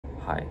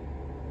Hi.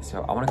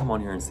 So I want to come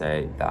on here and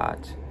say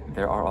that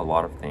there are a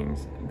lot of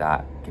things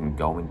that can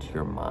go into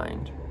your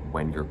mind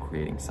when you're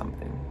creating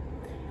something.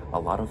 A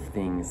lot of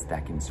things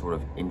that can sort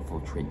of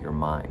infiltrate your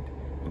mind,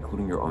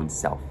 including your own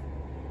self.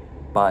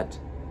 But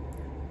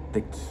the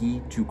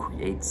key to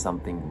create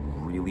something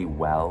really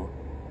well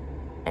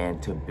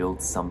and to build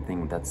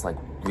something that's like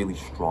really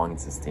strong and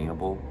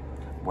sustainable,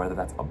 whether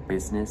that's a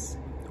business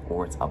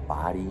or it's a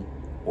body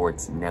or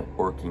it's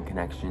networking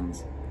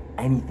connections,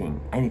 anything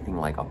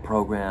like a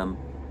program,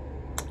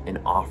 an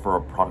offer,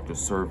 a product or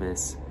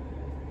service,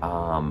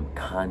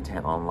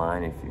 content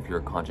online, if you're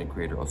a content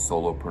creator, a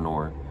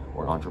solopreneur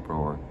or an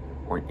entrepreneur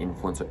or an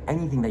influencer,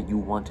 anything that you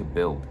want to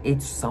build.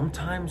 It's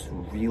sometimes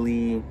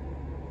really,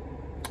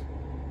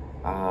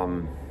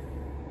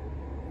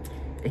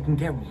 it can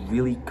get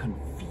really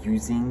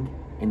confusing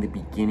in the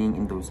beginning,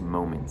 in those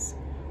moments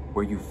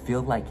where you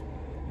feel like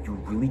you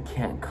really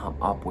can't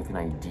come up with an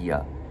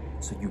idea.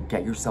 So you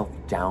get yourself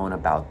down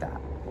about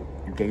that.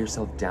 You get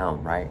yourself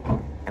down, right?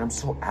 And I'm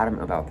so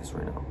adamant about this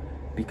right now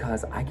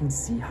because I can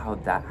see how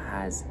that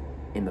has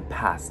in the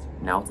past,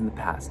 now it's in the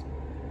past,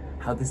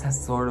 how this has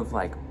sort of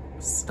like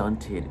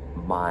stunted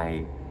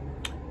my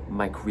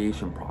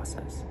creation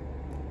process.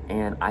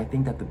 And I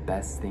think that the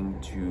best thing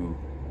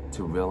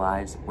to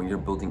realize when you're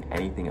building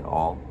anything at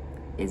all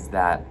is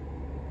that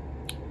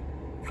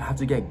you have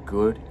to get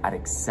good at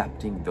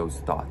accepting those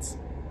thoughts.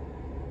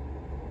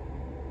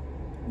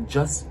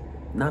 Just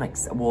not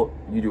accept, well,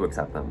 you do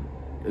accept them.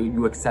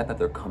 You accept that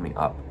they're coming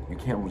up. You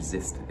can't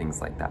resist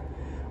things like that.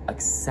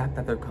 Accept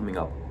that they're coming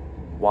up.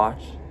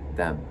 Watch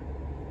them.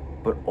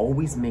 But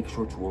always make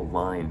sure to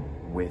align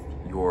with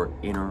your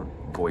inner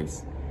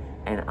voice.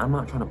 And I'm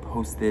not trying to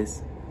post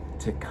this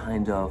to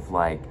kind of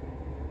like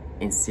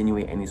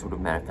insinuate any sort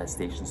of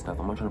manifestation stuff.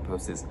 I'm not trying to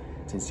post this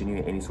to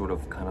insinuate any sort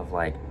of kind of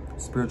like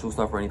spiritual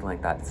stuff or anything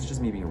like that. This is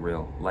just me being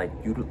real. Like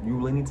you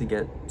really need to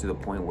get to the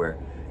point where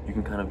you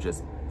can kind of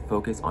just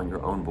focus on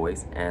your own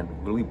voice and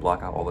really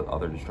block out all the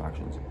other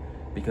distractions.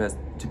 Because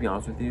to be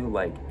honest with you,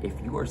 like if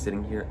you are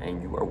sitting here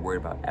and you are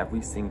worried about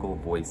every single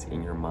voice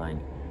in your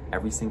mind,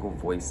 every single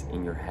voice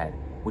in your head,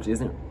 which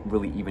isn't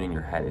really even in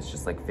your head, it's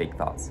just like fake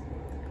thoughts.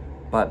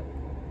 But,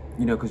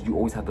 you know, because you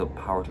always have the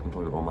power to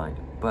control your own mind.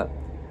 But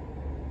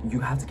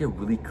you have to get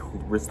really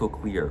crystal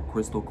clear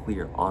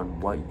on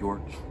what your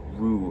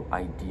true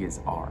ideas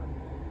are.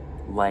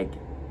 Like,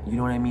 you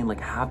know what I mean?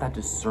 Like have that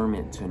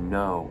discernment to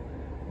know,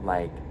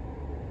 like,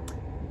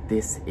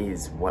 this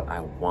is what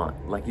I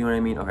want. Like, you know what I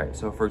mean? Okay,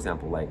 so for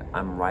example, like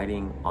I'm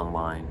writing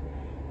online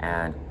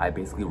and I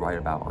basically write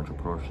about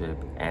entrepreneurship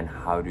and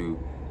how to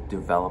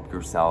develop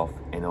yourself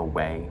in a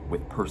way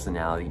with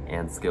personality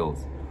and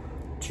skills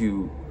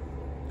to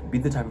be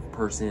the type of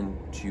person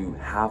to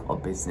have a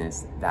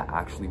business that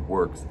actually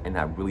works and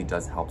that really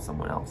does help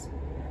someone else,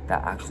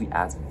 that actually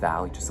adds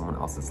value to someone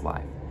else's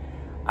life.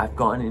 I've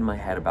gotten in my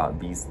head about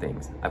these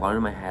things. I've gotten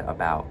in my head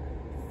about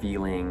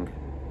feeling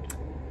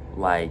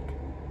like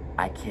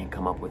I can't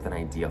come up with an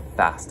idea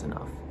fast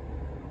enough,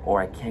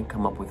 or I can't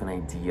come up with an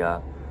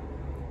idea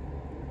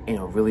in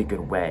a really good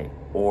way,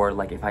 or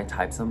like if I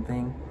type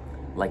something,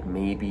 like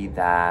maybe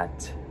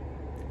that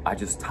I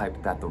just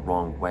typed that the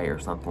wrong way or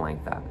something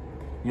like that.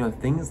 You know,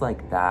 things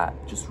like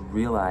that. Just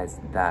realize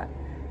that,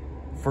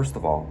 first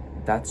of all,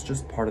 that's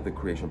just part of the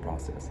creation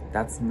process.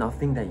 That's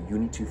nothing that you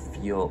need to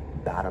feel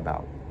bad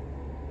about.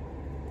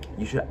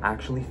 You should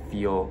actually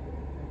feel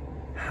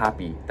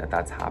happy that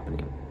that's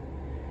happening.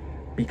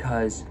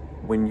 Because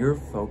when you're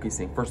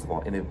focusing, first of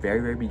all, in the very,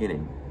 very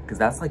beginning, because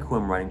that's like who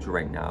I'm writing to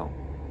right now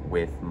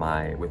with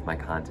my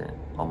content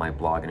on my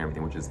blog and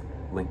everything, which is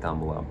linked down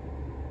below.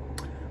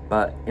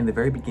 But in the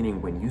very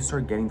beginning, when you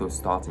start getting those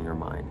thoughts in your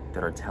mind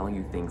that are telling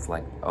you things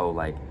like, oh,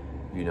 like,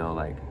 you know,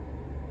 like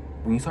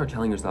when you start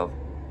telling yourself,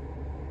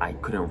 I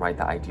couldn't write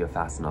that idea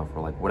fast enough,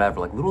 or like whatever,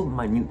 like little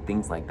minute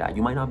things like that.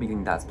 You might not be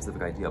getting that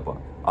specific idea, but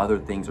other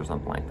things or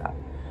something like that.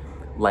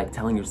 Like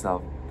telling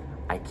yourself,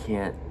 I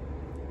can't,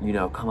 you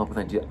know, come up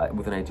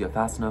with an idea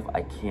fast enough.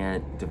 I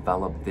can't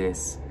develop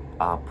this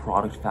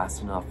product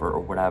fast enough or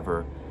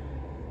whatever.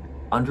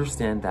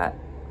 Understand that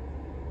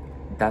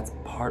that's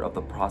part of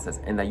the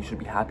process and that you should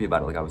be happy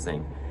about it, like I was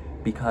saying,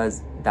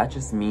 because that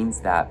just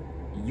means that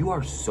you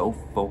are so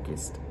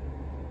focused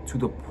to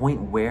the point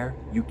where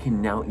you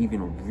can now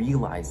even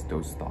realize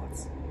those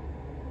thoughts.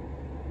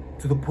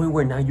 To the point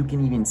where now you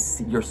can even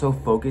see, you're so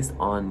focused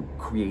on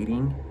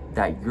creating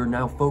that you're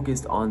now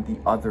focused on the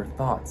other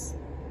thoughts.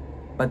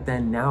 But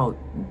then now,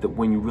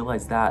 when you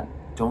realize that,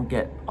 don't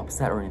get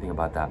upset or anything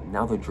about that.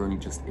 Now the journey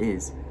just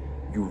is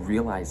you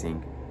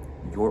realizing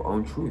your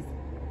own truth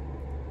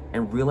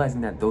and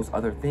realizing that those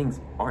other things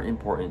aren't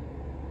important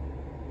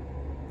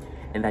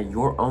and that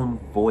your own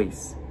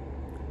voice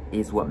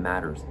is what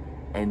matters.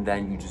 And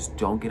then you just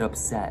don't get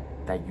upset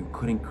that you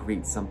couldn't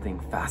create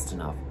something fast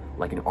enough,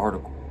 like an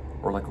article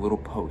or like a little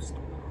post,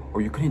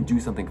 or you couldn't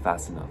do something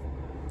fast enough,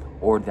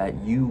 or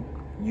that you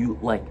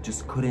like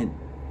just couldn't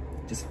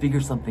just figure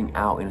something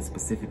out in a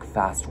specific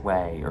fast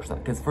way or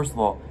something. Because first of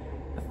all,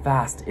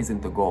 fast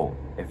isn't the goal.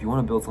 If you want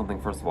to build something,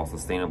 first of all,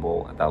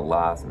 sustainable, that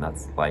lasts, and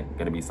that's like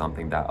going to be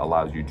something that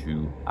allows you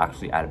to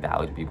actually add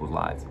value to people's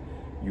lives,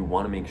 you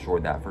want to make sure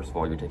that, first of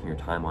all, you're taking your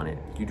time on it.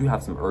 You do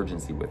have some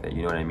urgency with it,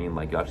 you know what I mean?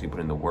 Like, you actually put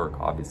in the work,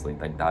 obviously,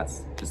 like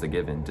that's just a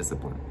given,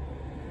 discipline.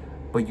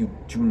 But you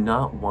do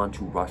not want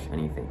to rush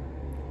anything.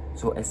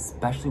 So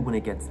especially when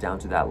it gets down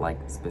to that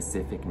like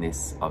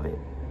specificness of it,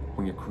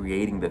 when you're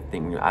creating the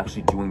thing, when you're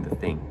actually doing the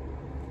thing,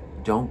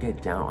 don't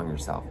get down on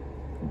yourself.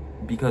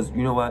 Because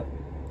you know what?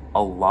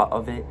 A lot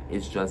of it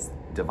is just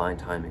divine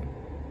timing.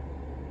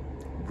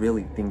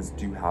 Really, things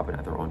do happen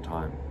at their own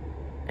time.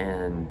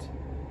 And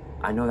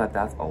I know that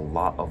that's a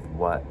lot of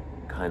what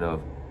kind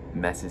of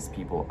messes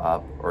people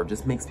up or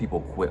just makes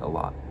people quit a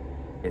lot,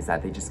 is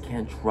that they just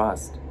can't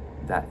trust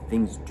that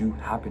things do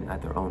happen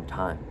at their own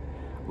time.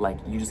 Like,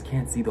 you just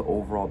can't see the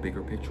overall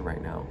bigger picture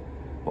right now.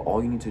 But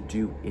all you need to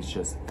do is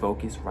just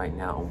focus right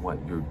now on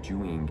what you're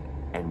doing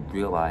and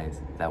realize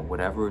that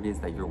whatever it is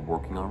that you're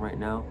working on right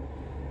now,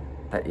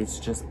 that it's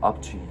just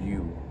up to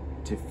you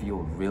to feel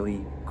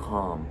really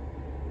calm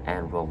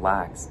and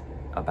relaxed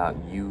about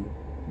you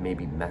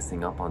maybe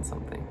messing up on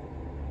something.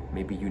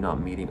 Maybe you not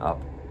meeting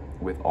up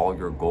with all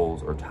your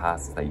goals or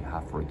tasks that you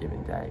have for a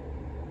given day.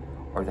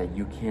 Or that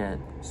you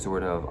can't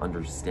sort of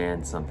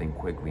understand something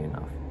quickly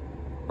enough.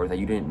 Or that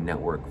you didn't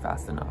network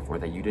fast enough. Or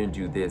that you didn't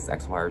do this,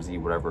 X, Y, or Z,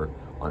 whatever,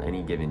 on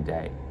any given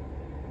day.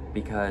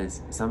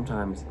 Because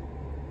sometimes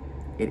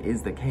it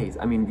is the case.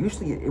 I mean,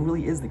 usually it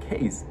really is the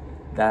case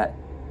that,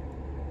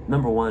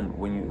 number one,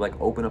 when you like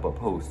open up a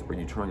post or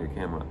you turn on your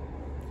camera,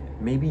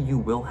 maybe you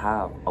will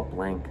have a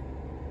blank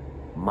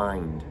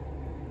mind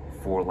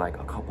for like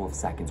a couple of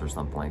seconds or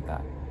something like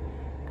that.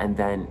 And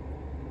then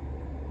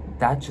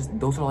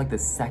those are like the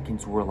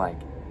seconds where like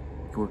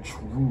your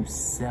true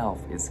self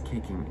is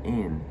kicking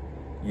in.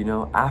 You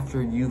know,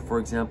 after you, for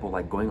example,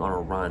 like going on a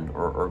run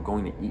or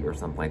going to eat or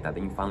something like that,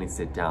 then you finally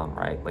sit down,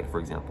 right? Like, for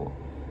example,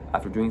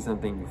 after doing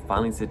something, you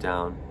finally sit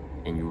down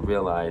and you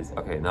realize,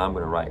 okay, now I'm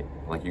gonna write.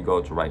 Like, you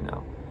go to write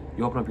now.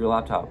 You open up your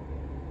laptop.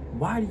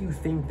 Why do you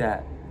think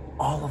that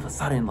all of a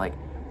sudden, like,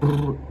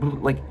 you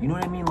know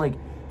what I mean? Like,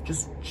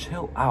 just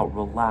chill out,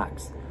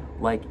 relax.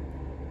 Like,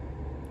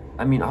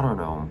 I mean, I don't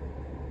know.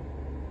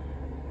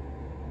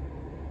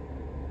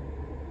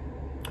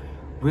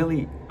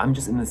 Really, I'm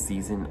just in the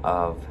season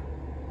of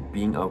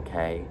being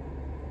okay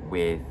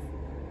with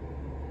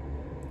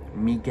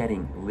me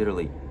getting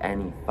literally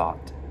any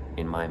thought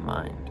in my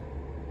mind.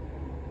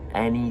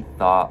 Any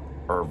thought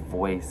or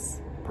voice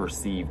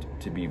perceived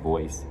to be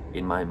voice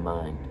in my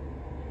mind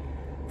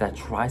that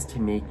tries to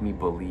make me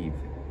believe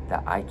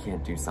that I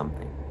can't do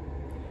something.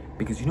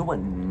 Because you know what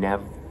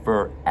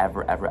never,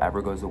 ever, ever,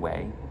 ever goes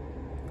away?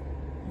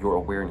 Your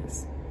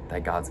awareness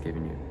that God's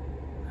given you.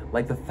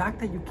 Like, the fact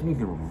that you can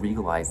even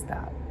realize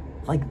that,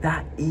 like,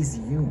 that is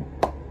you.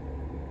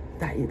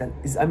 That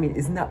is, I mean,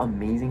 isn't that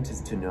amazing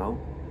to know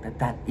that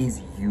that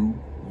is you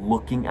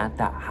looking at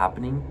that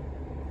happening?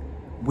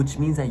 Which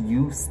means that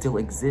you still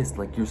exist,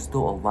 like you're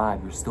still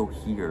alive, you're still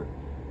here.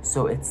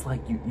 So it's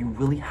like you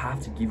really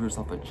have to give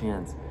yourself a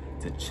chance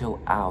to chill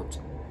out,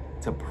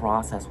 to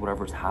process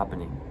whatever's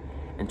happening,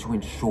 and to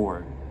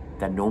ensure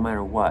that no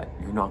matter what,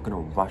 you're not gonna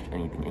rush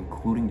anything,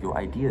 including your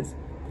ideas.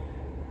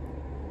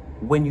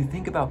 When you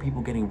think about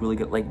people getting really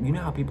good, like, you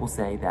know how people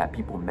say that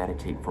people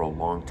meditate for a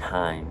long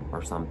time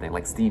or something,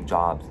 like Steve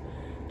Jobs,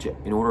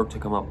 in order to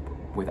come up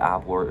with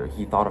Apple, or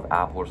he thought of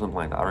Apple or something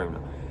like that, I don't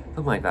even know,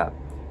 something like that.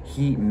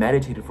 He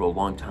meditated for a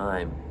long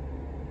time,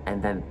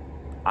 and then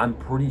I'm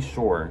pretty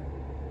sure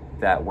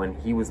that when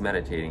he was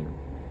meditating,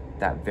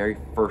 that very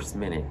first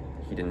minute,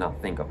 he did not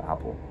think of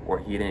Apple, or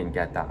he didn't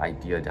get that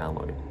idea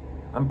downloaded.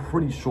 I'm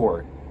pretty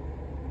sure.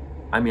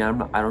 I mean, I'm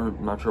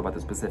not sure about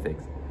the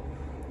specifics.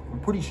 I'm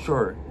pretty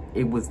sure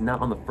it was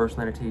not on the first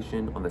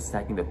meditation, on the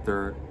second, the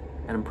third,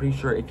 and I'm pretty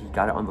sure if he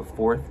got it on the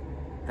fourth,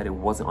 that it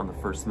wasn't on the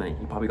first minute.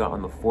 He probably got it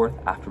on the fourth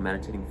after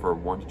meditating for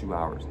 1 to 2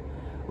 hours.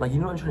 Like, you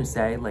know what I'm trying to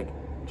say? Like,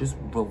 just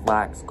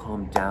relax,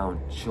 calm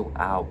down, chill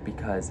out,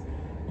 because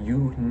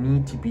you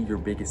need to be your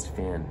biggest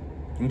fan.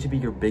 You need to be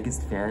your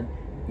biggest fan,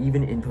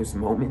 even in those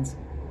moments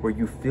where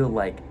you feel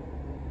like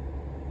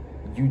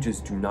you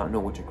just do not know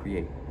what to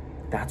create.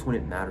 That's when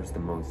it matters the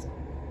most.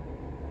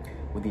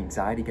 When the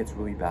anxiety gets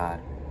really bad,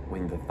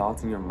 when the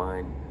thoughts in your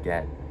mind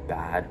get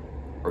bad,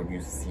 or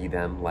you see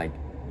them like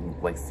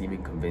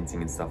seeming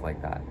convincing and stuff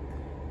like that,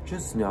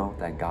 just know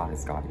that God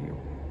has got you.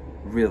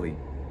 Really,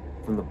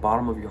 from the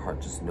bottom of your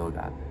heart, just know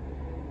that.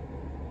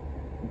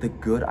 The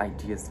good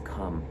ideas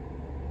come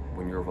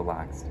when you're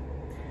relaxed.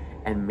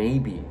 And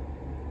maybe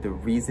the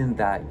reason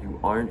that you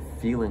aren't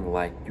feeling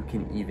like you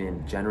can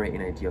even generate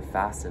an idea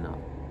fast enough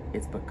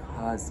is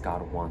because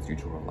God wants you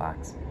to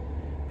relax.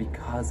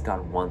 Because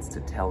God wants to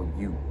tell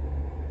you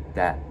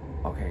that,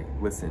 okay,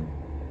 listen,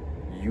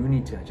 you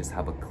need to just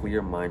have a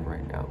clear mind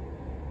right now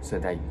so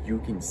that you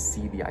can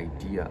see the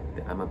idea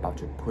that I'm about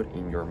to put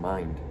in your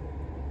mind.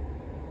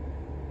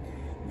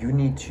 You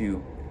need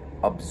to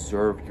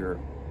observe your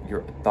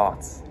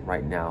thoughts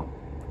right now.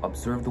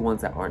 Observe the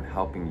ones that aren't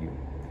helping you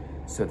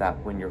so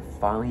that when you're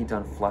finally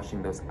done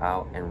flushing those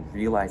out and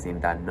realizing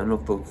that none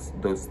of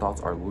those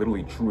thoughts are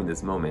literally true in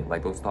this moment,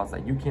 like those thoughts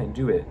that you can't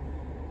do it,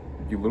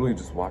 you literally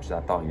just watch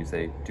that thought and you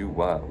say, do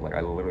what? Like,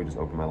 I literally just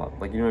opened my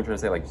laptop. Like, you know what I'm trying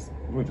to say? Like,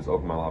 literally just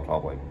opened my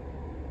laptop like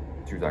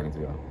 2 seconds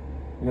ago.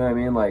 You know what I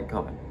mean? Like,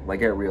 come on. Like,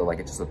 get real. Like,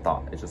 it's just a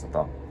thought. It's just a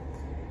thought.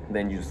 And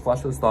then you just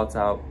flush those thoughts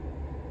out,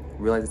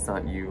 realize it's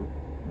not you,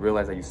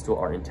 realize that you still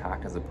are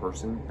intact as a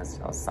person, as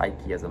a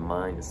psyche, as a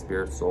mind, a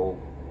spirit, soul,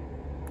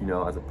 you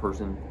know, as a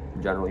person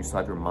in general. You still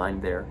have your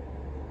mind there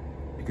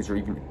because you're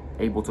even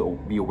able to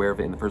be aware of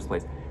it in the first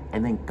place.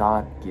 And then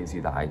God gives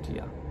you the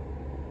idea.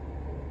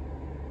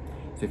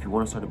 So if you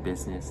want to start a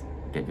business,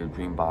 get your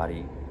dream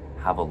body,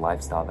 have a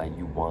lifestyle that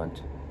you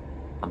want,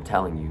 I'm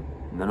telling you,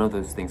 none of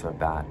those things are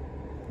bad.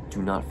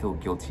 Do not feel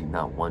guilty,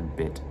 not one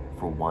bit,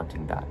 for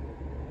wanting that.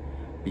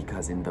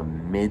 Because in the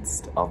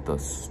midst of the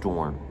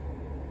storm,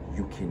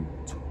 you can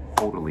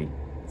totally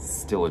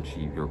still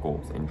achieve your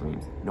goals and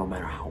dreams, no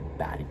matter how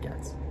bad it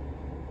gets.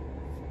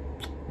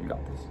 You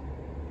got this.